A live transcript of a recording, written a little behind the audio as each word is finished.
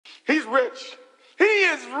He's rich. He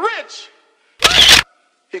is rich.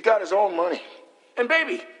 He's got his own money. And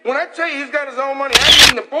baby, when I tell you he's got his own money, I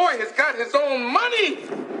mean the boy has got his own money.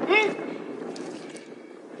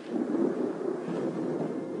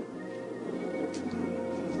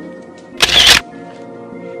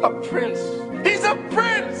 A prince. He's a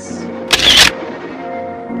prince.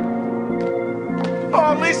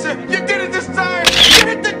 Oh, Lisa, you did it this time. You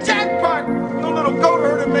hit the jackpot. The little goat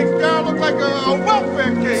herder makes Daryl look like a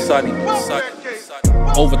welfare case. Welfare case.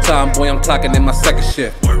 Overtime, boy, I'm clocking in my second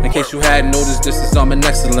shift. In case you hadn't noticed, this is I'm in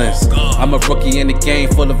excellence. I'm a rookie in the game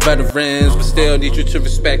full of veterans, but still need you to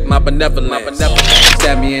respect my benevolence.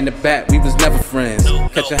 Stab me in the back, we was never friends.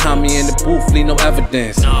 Catch a homie in the booth, leave no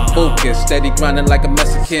evidence. Focus, steady grinding like a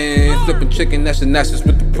Mexican. Flipping chicken nashes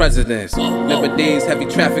with the presidents. Never days, heavy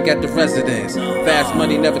traffic at the residence. Fast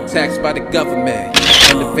money never taxed by the government.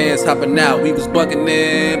 And the vans hopping out, we was bugging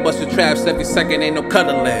in. Busting traps every second, ain't no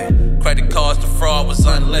cuddling. Credit cards, the fraud was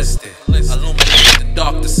unlisted. Illuminated the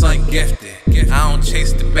dark, the sun gifted. I don't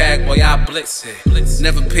chase the bag, boy, I blitz it.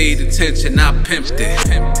 Never paid attention, I pimped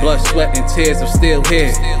it. Blood, sweat, and tears, I'm still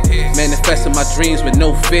here. Manifesting my dreams with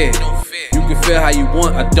no fear. You can feel how you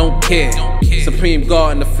want, I don't care. Supreme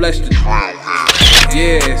God in the flesh.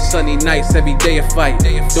 Yeah, sunny nights, every day a fight.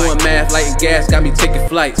 Doing math, lighting gas, got me taking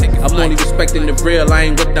flights. I'm only respecting the real, I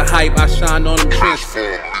ain't with the hype. I shine on them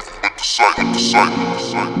transform.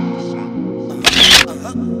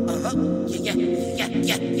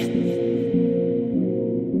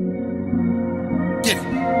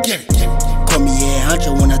 Get it. Call me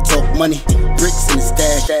Huncho when I talk money. Bricks in the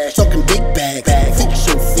stash, talking big bags. Fix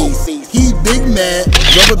your face, he big mad.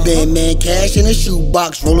 Rubber band man, cash in a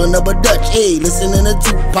shoebox, rolling up a Dutch. Hey, listening to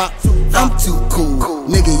Tupac. I'm too cool,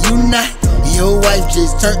 nigga. You not. Your wife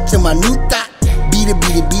just turned to my new thought. Beat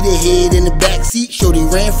a head in the back seat. Shorty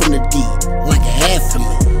ran from the D like an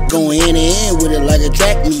athlete. Going hand in hand with it like a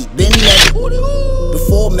track meet. Been at it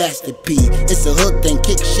before Master P. It's a hood thing,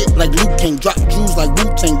 kick shit like Luke King. Drop jewels like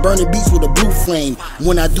Wu-Tang, burning beats with a blue flame.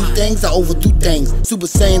 When I do things, I overdo things. Super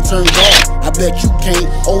Saiyan turn God, I bet you can't.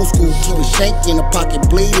 Old school, keep a shank in a pocket,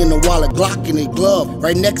 blade in a wallet, Glock in a glove.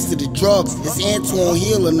 Right next to the drugs, it's Antwan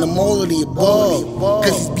Hill and I'm all of the above.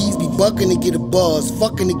 Cause these bees be bucking to get a buzz,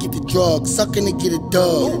 fucking to get the drugs, sucking to get a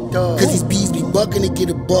dub. Cause these bees be bucking to get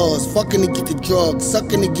a buzz, fucking to get the drugs,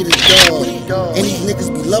 sucking to get a dub. And these niggas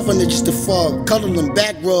be loving it just to fuck, cuddling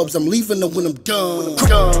back rubs, I'm leaving them when I'm done.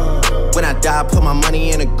 When I die, I put my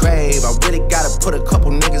money in a grave. I really gotta put a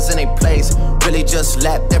couple niggas in their place. Really just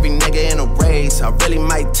lapped every nigga in a race. I really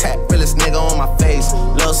might tap realest nigga on my face.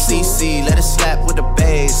 Lil CC, let it slap with the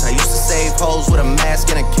bass. I used to save hoes with a mask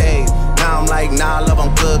in a cave. Now I'm like, nah, love,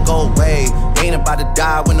 I'm good, go away. Ain't about to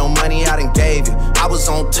die with no money I done gave you. I was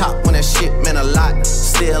on top when that shit meant a lot.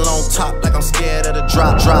 Still on top like I'm scared of the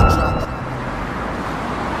drop.